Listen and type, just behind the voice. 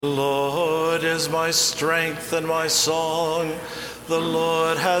The Lord is my strength and my song. The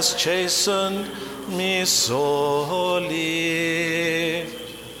Lord has chastened me sorely.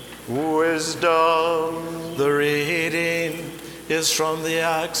 Wisdom. The reading is from the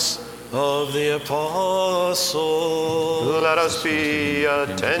Acts of the Apostles. Let us be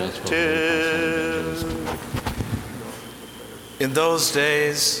attentive. In those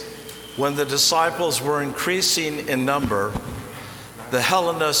days, when the disciples were increasing in number, the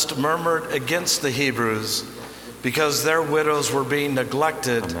Hellenists murmured against the Hebrews because their widows were being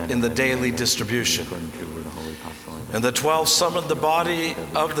neglected in the daily distribution. And the 12 summoned the body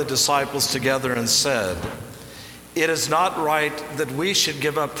of the disciples together and said, "It is not right that we should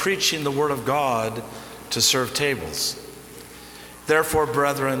give up preaching the word of God to serve tables. Therefore,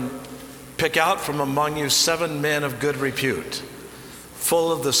 brethren, pick out from among you 7 men of good repute,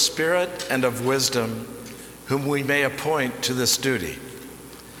 full of the Spirit and of wisdom, whom we may appoint to this duty.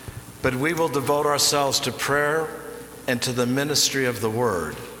 But we will devote ourselves to prayer and to the ministry of the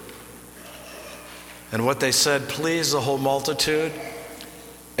word." And what they said pleased the whole multitude,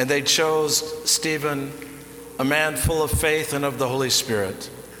 and they chose Stephen, a man full of faith and of the Holy Spirit,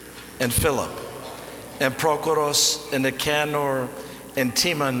 and Philip, and Prochorus, and Nicanor, and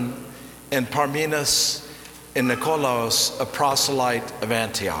Timon, and Parmenas, and Nicolaus, a proselyte of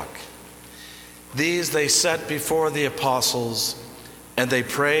Antioch. These they set before the apostles, and they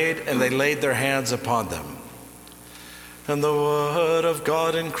prayed, and they laid their hands upon them. And the word of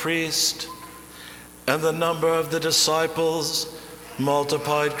God increased, and the number of the disciples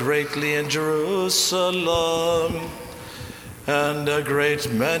multiplied greatly in Jerusalem, and a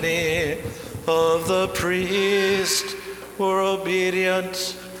great many of the priests were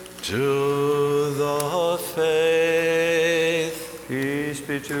obedient to the faith. Peace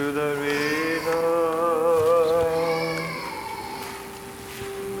be to the reader.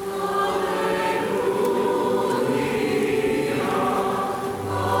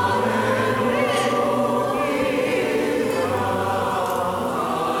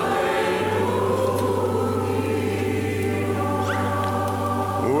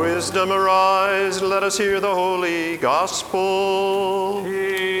 Wisdom, arise, let us hear the holy gospel.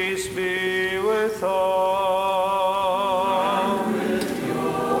 Peace be with all. And with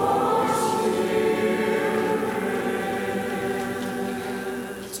your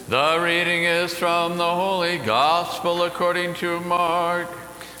spirit. The reading is from the Holy Gospel according to Mark.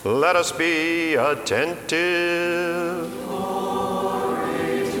 Let us be attentive.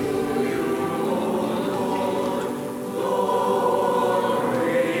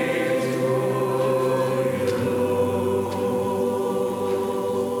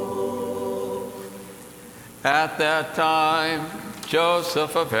 At that time,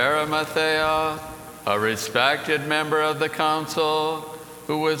 Joseph of Arimathea, a respected member of the council,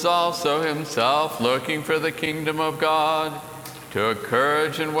 who was also himself looking for the kingdom of God, took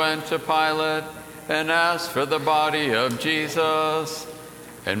courage and went to Pilate and asked for the body of Jesus.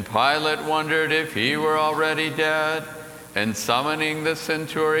 And Pilate wondered if he were already dead, and summoning the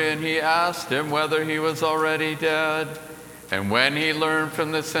centurion, he asked him whether he was already dead. And when he learned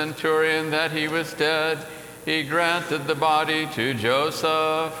from the centurion that he was dead, he granted the body to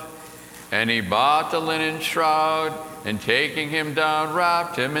Joseph. And he bought the linen shroud, and taking him down,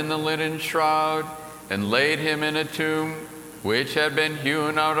 wrapped him in the linen shroud, and laid him in a tomb which had been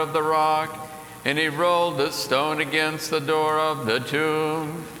hewn out of the rock. And he rolled the stone against the door of the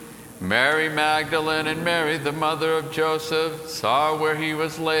tomb. Mary Magdalene and Mary, the mother of Joseph, saw where he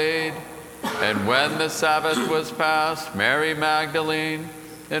was laid. And when the Sabbath was past, Mary Magdalene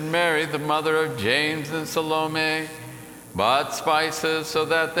and Mary, the mother of James and Salome, bought spices so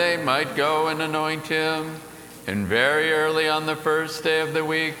that they might go and anoint him. And very early on the first day of the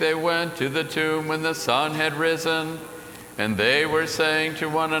week, they went to the tomb when the sun had risen. And they were saying to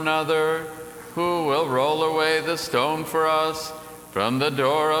one another, "Who will roll away the stone for us from the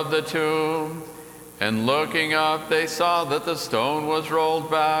door of the tomb?" And looking up, they saw that the stone was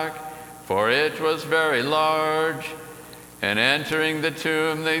rolled back, for it was very large. And entering the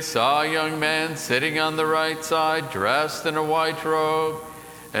tomb, they saw a young man sitting on the right side, dressed in a white robe,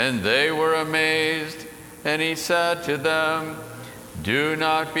 and they were amazed. And he said to them, "Do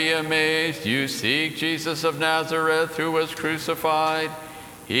not be amazed. You seek Jesus of Nazareth, who was crucified.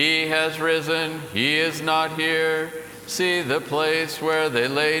 He has risen. He is not here. See the place where they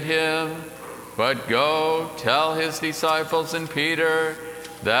laid him. But go, tell his disciples and Peter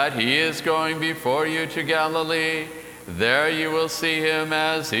that he is going before you to Galilee. There you will see him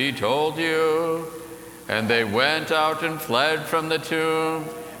as he told you." And they went out and fled from the tomb,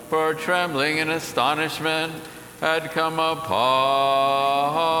 for trembling and astonishment had come upon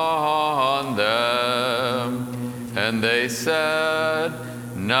them. And they said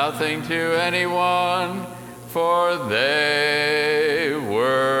nothing to anyone, for they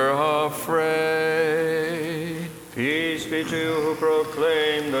were afraid. Peace be to you who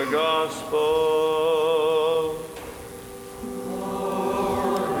proclaim the gospel.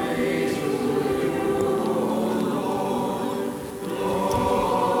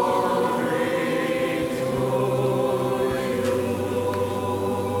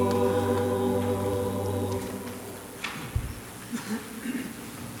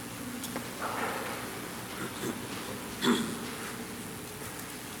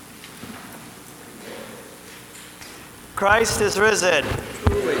 Christ is risen.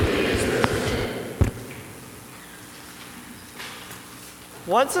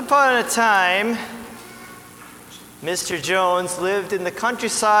 Once upon a time, Mr. Jones lived in the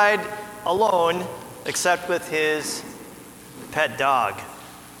countryside alone, except with his pet dog.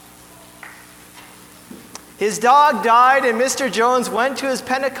 His dog died, and Mr. Jones went to his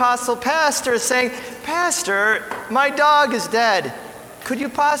Pentecostal pastor saying, "Pastor, my dog is dead. Could you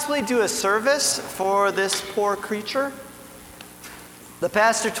possibly do a service for this poor creature?" The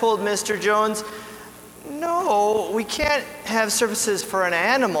pastor told Mr. Jones, "No, we can't have services for an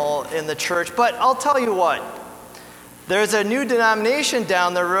animal in the church, but I'll tell you what. There's a new denomination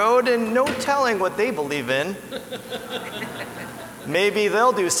down the road, and no telling what they believe in. Maybe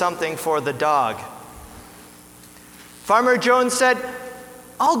they'll do something for the dog." Farmer Jones said,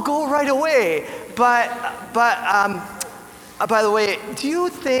 "I'll go right away, but by the way, do you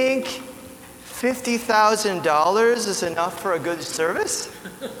think $50,000 is enough for a good service?"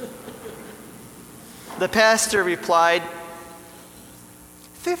 The pastor replied,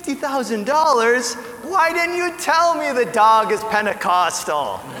 $50,000? Why didn't you tell me the dog is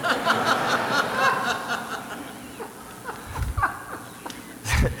Pentecostal?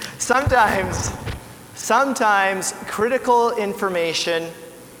 Sometimes critical information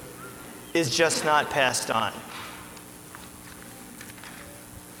is just not passed on.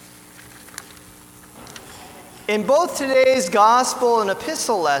 In both today's gospel and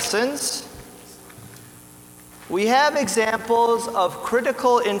epistle lessons, we have examples of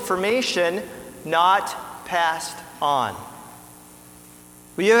critical information not passed on.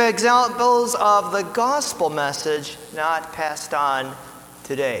 We have examples of the gospel message not passed on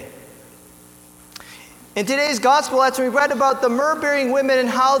today. In today's gospel lesson, we read about the myrrh-bearing women and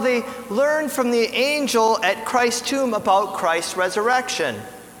how they learned from the angel at Christ's tomb about Christ's resurrection.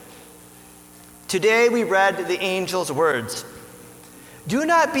 Today we read the angel's words. "Do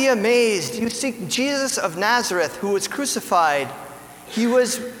not be amazed. You seek Jesus of Nazareth, who was crucified. He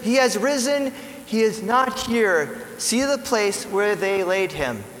has risen. He is not here. See the place where they laid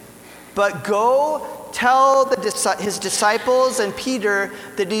him. But go tell his disciples and Peter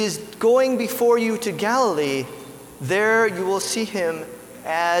that he is going before you to Galilee. There you will see him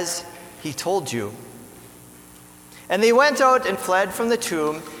as he told you." And they went out and fled from the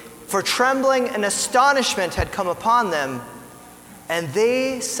tomb, for trembling and astonishment had come upon them, and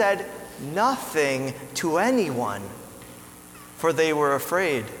they said nothing to anyone, for they were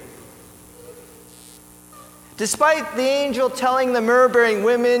afraid. Despite the angel telling the myrrh-bearing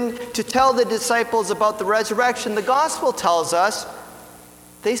women to tell the disciples about the resurrection, the gospel tells us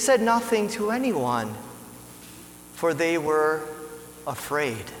they said nothing to anyone, for they were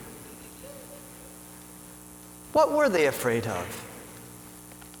afraid. What were they afraid of?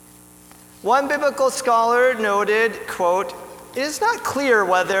 One biblical scholar noted, quote, "It is not clear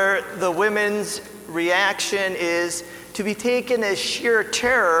whether the women's reaction is to be taken as sheer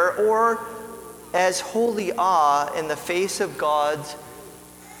terror or as holy awe in the face of God's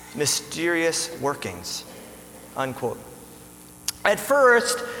mysterious workings," unquote. At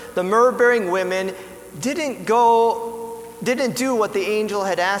first, the myrrh-bearing women didn't do what the angel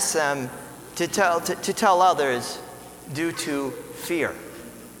had asked them to tell others due to fear.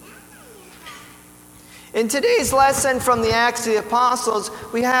 In today's lesson from the Acts of the Apostles,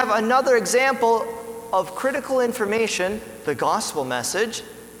 we have another example of critical information, the gospel message,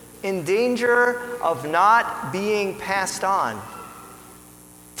 in danger of not being passed on.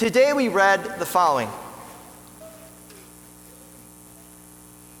 Today we read the following.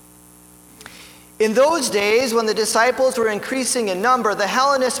 "In those days, when the disciples were increasing in number, the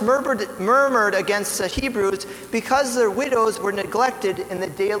Hellenists murmured against the Hebrews because their widows were neglected in the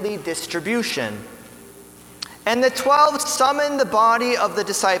daily distribution. And the 12 summoned the body of the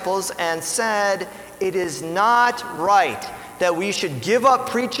disciples and said, 'It is not right that we should give up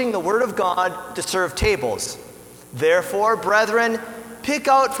preaching the word of God to serve tables. Therefore, brethren, pick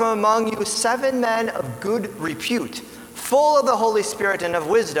out from among you 7 men of good repute, full of the Holy Spirit and of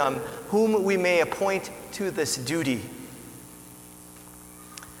wisdom, whom we may appoint to this duty."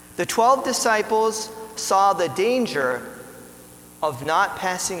 The 12 disciples saw the danger of not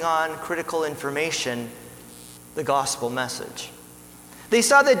passing on critical information, the gospel message. They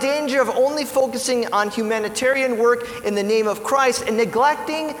saw the danger of only focusing on humanitarian work in the name of Christ and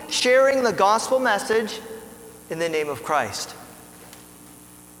neglecting sharing the gospel message in the name of Christ.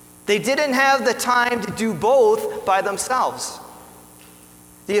 They didn't have the time to do both by themselves.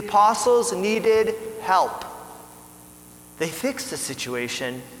 The apostles needed help. They fixed the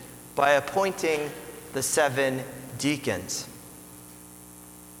situation by appointing the 7 deacons.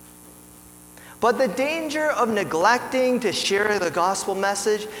 But the danger of neglecting to share the gospel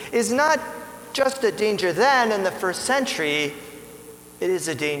message is not just a danger then in the first century, it is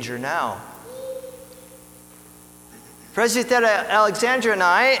a danger now. Presbytera Alexandra and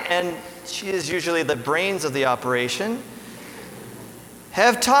I, and she is usually the brains of the operation,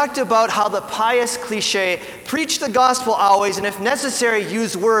 have talked about how the pious cliche, "preach the gospel always, and if necessary,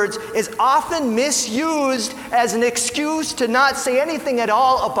 use words," is often misused as an excuse to not say anything at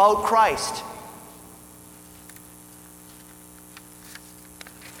all about Christ.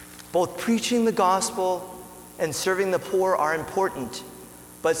 Both preaching the gospel and serving the poor are important,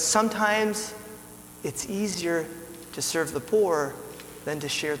 but sometimes it's easier to serve the poor than to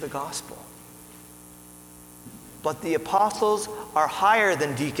share the gospel. But the apostles are higher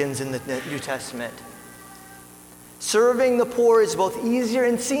than deacons in the New Testament. Serving the poor is both easier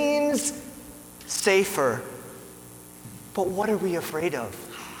and seems safer. But what are we afraid of?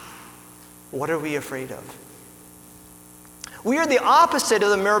 What are we afraid of? We are the opposite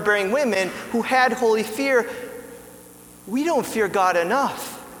of the Myrrh-Bearing women who had holy fear. We don't fear God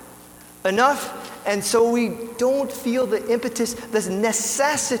enough, and so we don't feel the impetus, the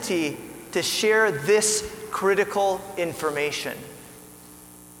necessity to share this critical information,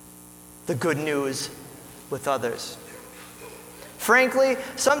 the good news, with others. Frankly,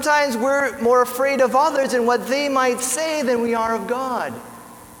 sometimes we're more afraid of others and what they might say than we are of God.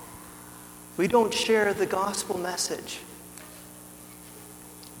 We don't share the gospel message.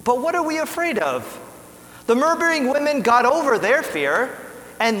 But what are we afraid of? The Myrrh-Bearing women got over their fear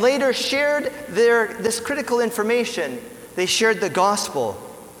and later shared this critical information. They shared the gospel.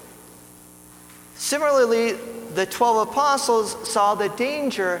 Similarly, the 12 apostles saw the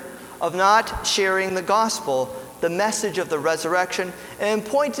danger of not sharing the gospel, the message of the resurrection, and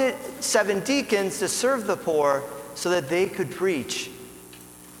appointed 7 deacons to serve the poor so that they could preach.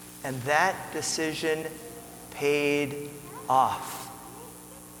 And that decision paid off.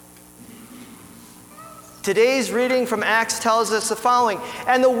 Today's reading from Acts tells us the following: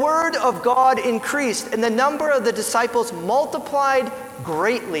 "And the word of God increased, and the number of the disciples multiplied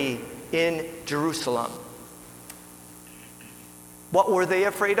greatly in Jerusalem." What were they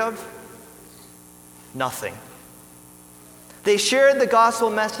afraid of? Nothing. They shared the gospel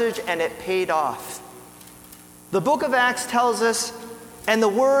message, and it paid off. The book of Acts tells us, "And the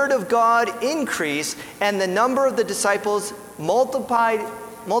word of God increased, and the number of the disciples multiplied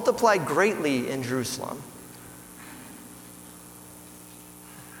greatly in Jerusalem."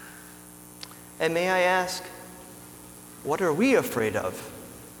 And may I ask, what are we afraid of?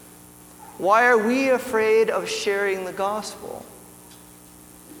 Why are we afraid of sharing the gospel?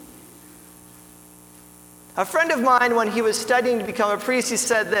 A friend of mine, when he was studying to become a priest, he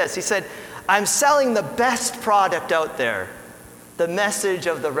said this. He said, "I'm selling the best product out there, the message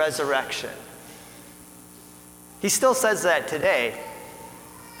of the resurrection." He still says that today.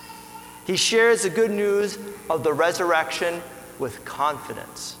 He shares the good news of the resurrection with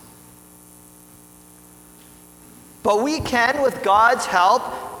confidence. But we can, with God's help,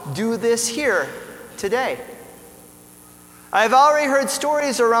 do this here today. I've already heard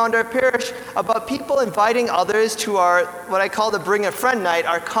stories around our parish about people inviting others to our, what I call the Bring a Friend night,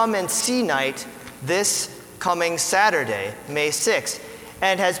 our Come and See night, this coming Saturday, May 6th,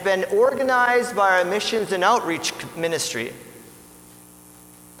 and has been organized by our missions and outreach ministry.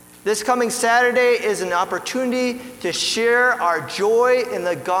 This coming Saturday is an opportunity to share our joy in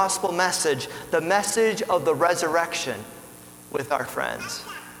the gospel message, the message of the resurrection, with our friends.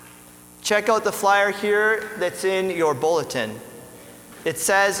 Check out the flyer here that's in your bulletin. It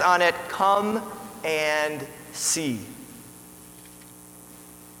says on it, "Come and see."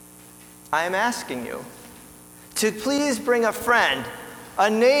 I am asking you to please bring a friend, a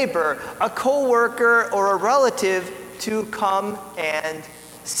neighbor, a co-worker, or a relative to come and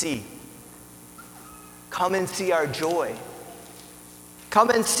see. Come and see our joy. Come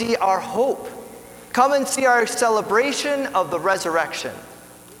and see our hope. Come and see our celebration of the resurrection.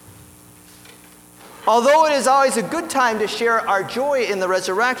 Although it is always a good time to share our joy in the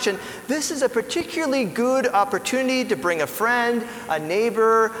resurrection, this is a particularly good opportunity to bring a friend, a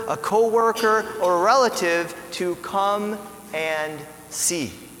neighbor, a co-worker, or a relative to come and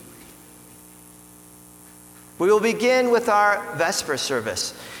see. We will begin with our Vesper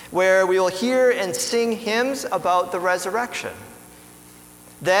service, where we will hear and sing hymns about the resurrection.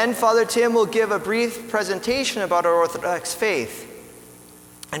 Then Father Tim will give a brief presentation about our Orthodox faith.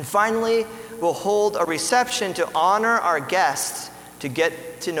 And finally, we'll hold a reception to honor our guests to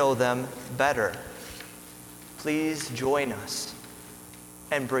get to know them better. Please join us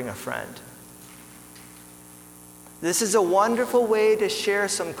and bring a friend. This is a wonderful way to share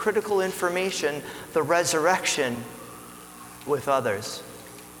some critical information, the resurrection, with others.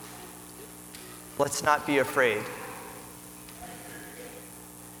 Let's not be afraid.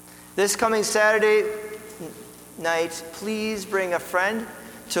 This coming Saturday night, please bring a friend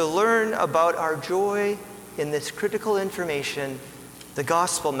to learn about our joy in this critical information, the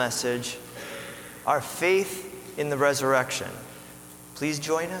gospel message, our faith in the resurrection. Please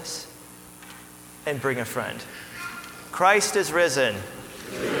join us and bring a friend. Christ is risen.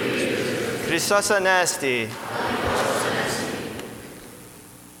 Christos Anesti.